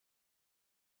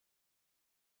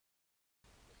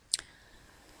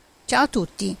Ciao a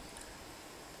tutti!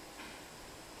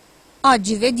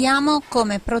 Oggi vediamo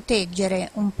come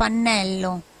proteggere un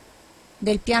pannello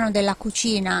del piano della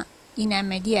cucina in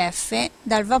MDF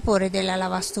dal vapore della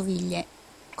lavastoviglie.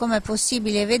 Come è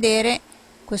possibile vedere,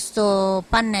 questo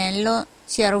pannello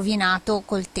si è rovinato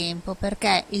col tempo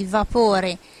perché il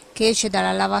vapore che esce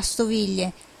dalla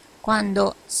lavastoviglie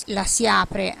quando la si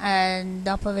apre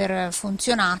dopo aver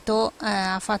funzionato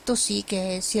ha fatto sì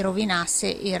che si rovinasse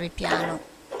il ripiano.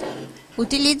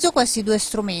 Utilizzo questi due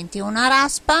strumenti, una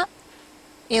raspa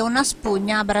e una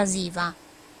spugna abrasiva.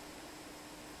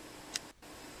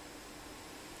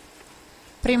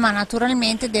 Prima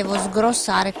naturalmente devo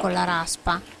sgrossare con la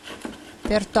raspa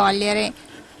per togliere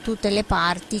tutte le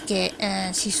parti che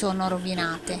si sono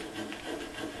rovinate.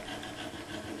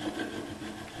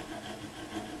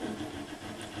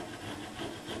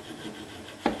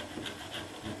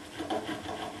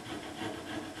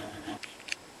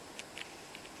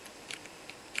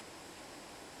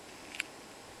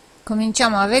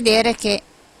 Cominciamo a vedere che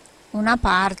una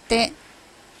parte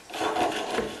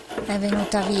è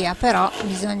venuta via, però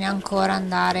bisogna ancora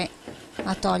andare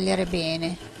a togliere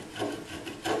bene,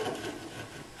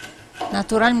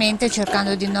 naturalmente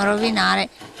cercando di non rovinare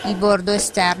il bordo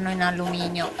esterno in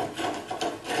alluminio.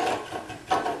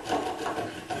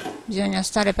 Bisogna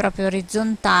stare proprio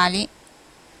orizzontali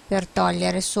per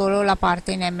togliere solo la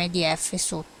parte in MDF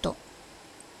sotto.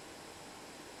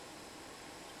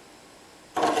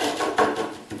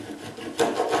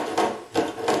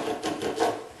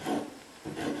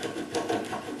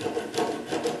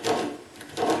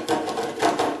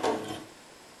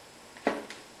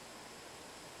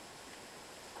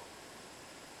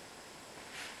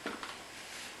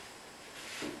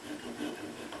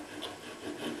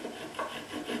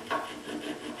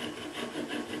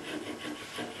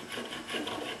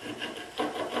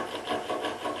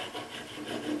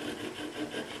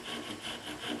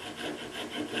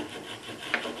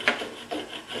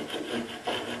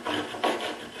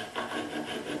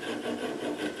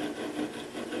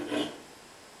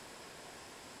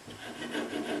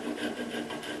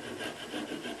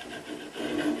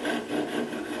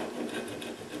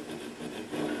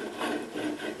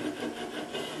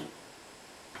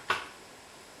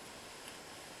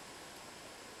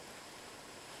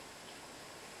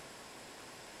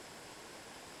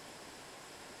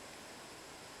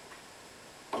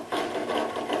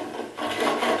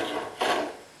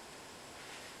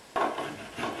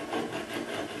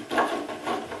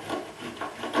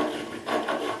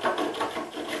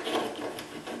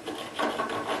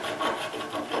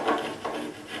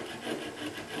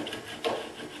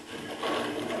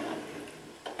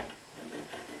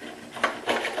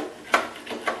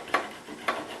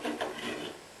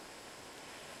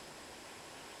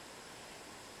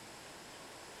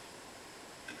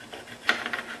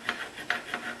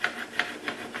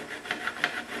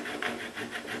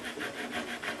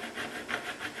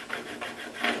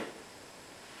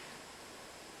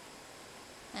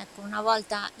 Ecco, una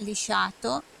volta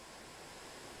lisciato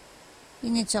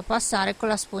inizio a passare con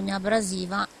la spugna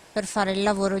abrasiva per fare il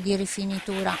lavoro di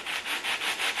rifinitura.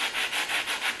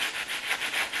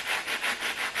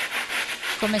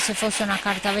 Come se fosse una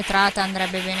carta vetrata,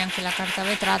 andrebbe bene anche la carta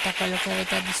vetrata, quello che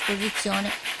avete a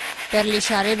disposizione, per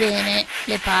lisciare bene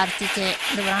le parti che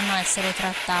dovranno essere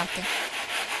trattate.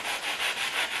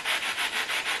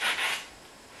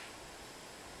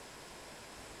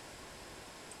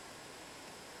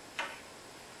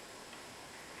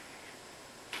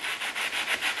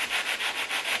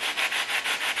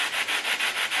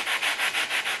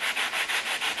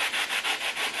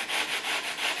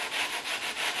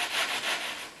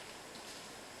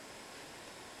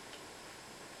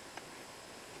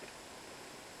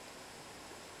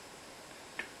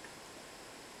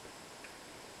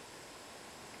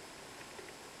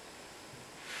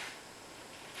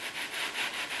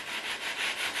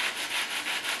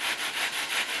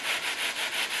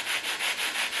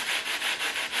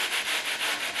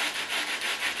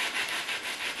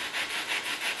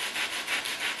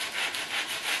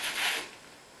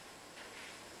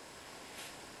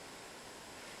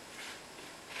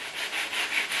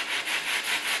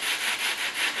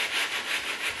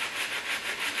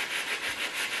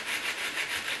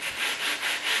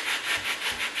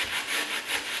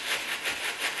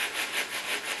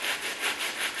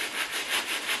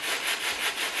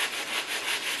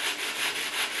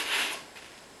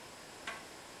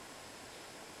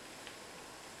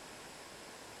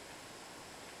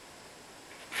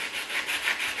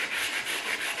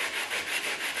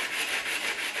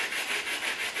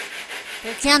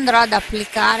 Perché andrò ad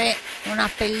applicare una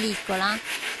pellicola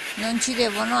non ci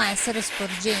devono essere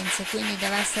sporgenze, quindi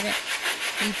deve essere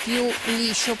il più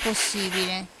liscio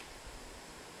possibile.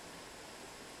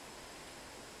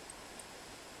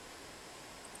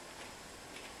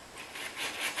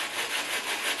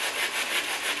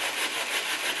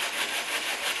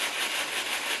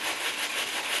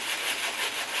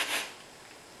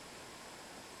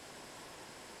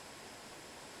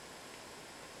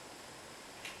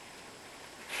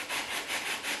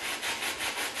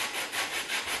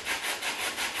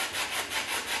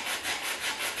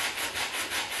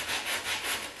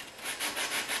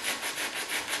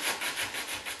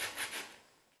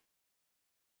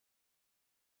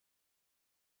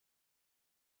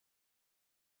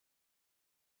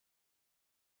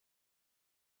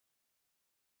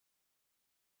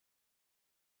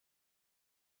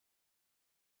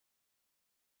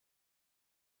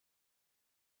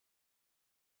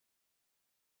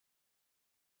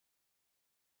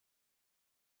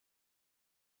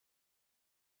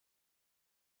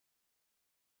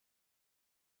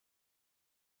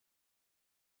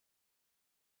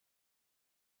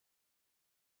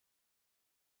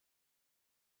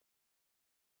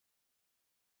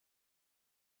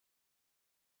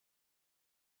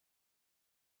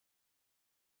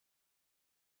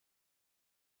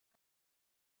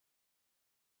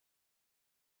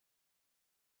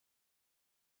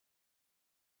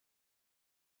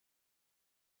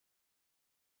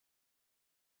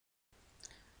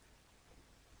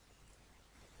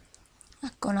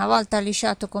 Ecco, una volta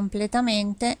lisciato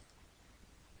completamente,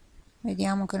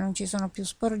 vediamo che non ci sono più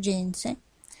sporgenze.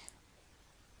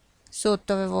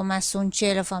 Sotto avevo messo un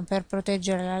celofan per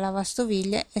proteggere la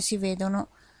lavastoviglie e si vedono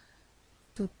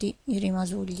tutti i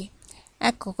rimasugli.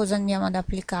 Ecco cosa andiamo ad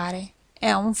applicare.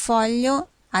 È un foglio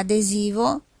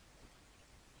adesivo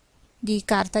di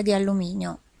carta di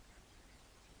alluminio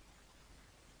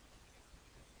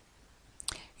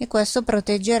e questo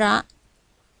proteggerà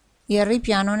il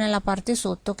ripiano nella parte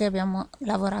sotto che abbiamo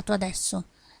lavorato adesso.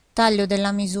 Taglio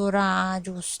della misura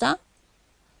giusta,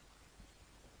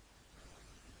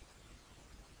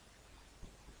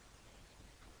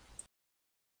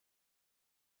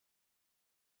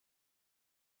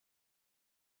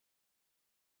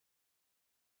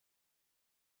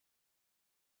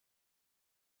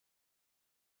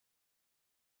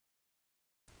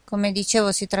 come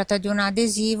dicevo si tratta di un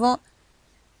adesivo,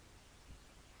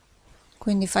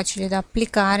 quindi facile da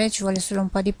applicare, ci vuole solo un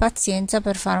po' di pazienza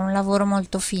per fare un lavoro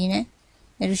molto fine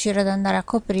e riuscire ad andare a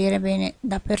coprire bene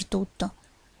dappertutto,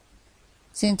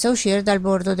 senza uscire dal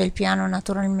bordo del piano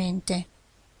naturalmente.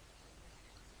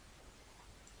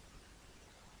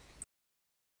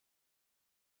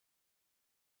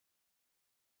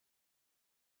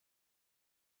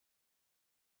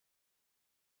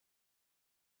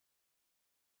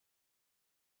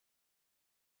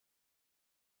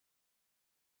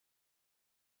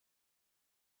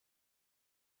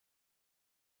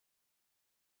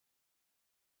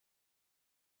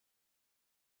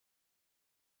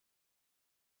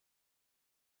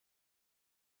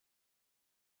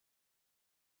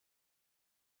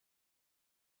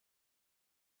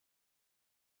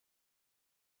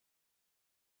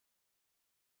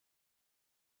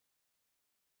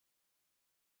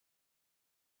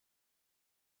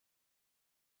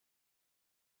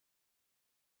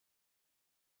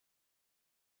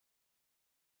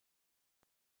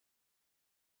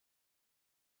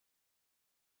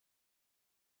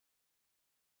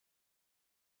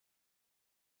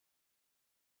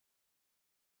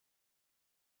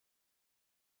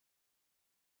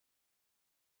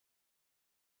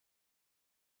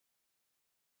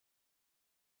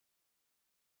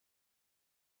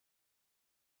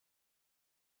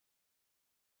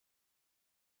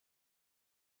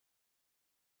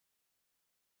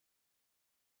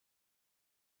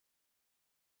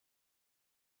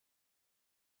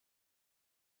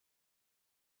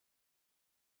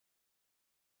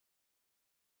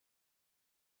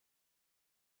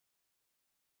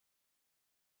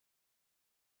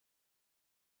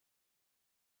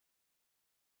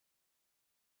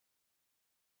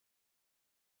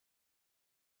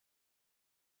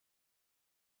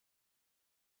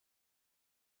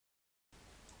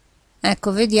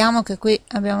 Ecco, vediamo che qui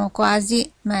abbiamo quasi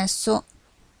messo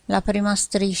la prima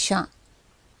striscia.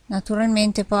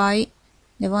 Naturalmente poi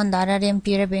devo andare a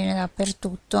riempire bene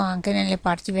dappertutto, anche nelle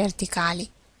parti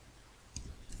verticali.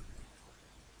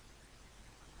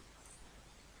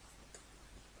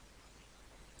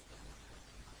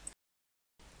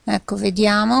 Ecco,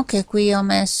 vediamo che qui ho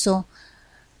messo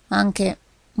anche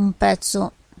un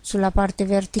pezzo sulla parte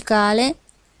verticale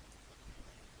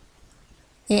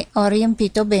e ho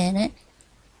riempito bene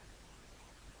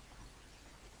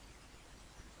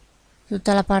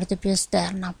tutta la parte più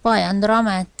esterna. Poi andrò a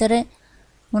mettere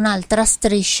un'altra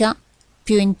striscia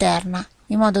più interna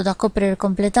in modo da coprire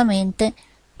completamente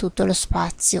tutto lo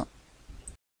spazio.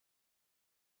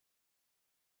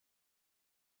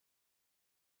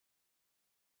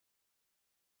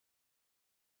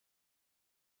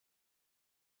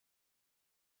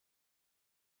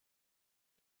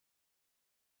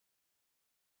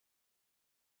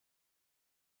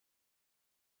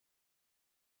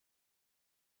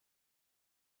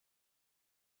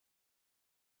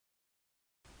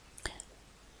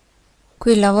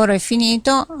 Qui il lavoro è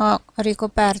finito, ho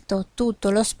ricoperto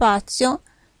tutto lo spazio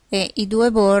e i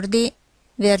due bordi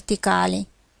verticali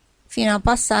fino a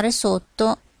passare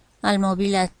sotto al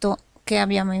mobiletto che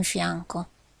abbiamo in fianco.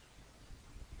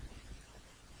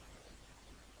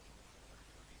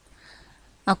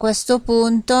 A questo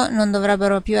punto non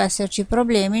dovrebbero più esserci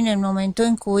problemi nel momento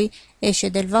in cui esce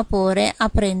del vapore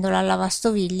aprendo la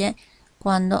lavastoviglie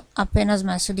quando appena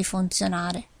smesso di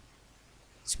funzionare.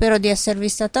 Spero di esservi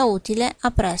stata utile,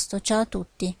 a presto, ciao a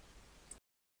tutti!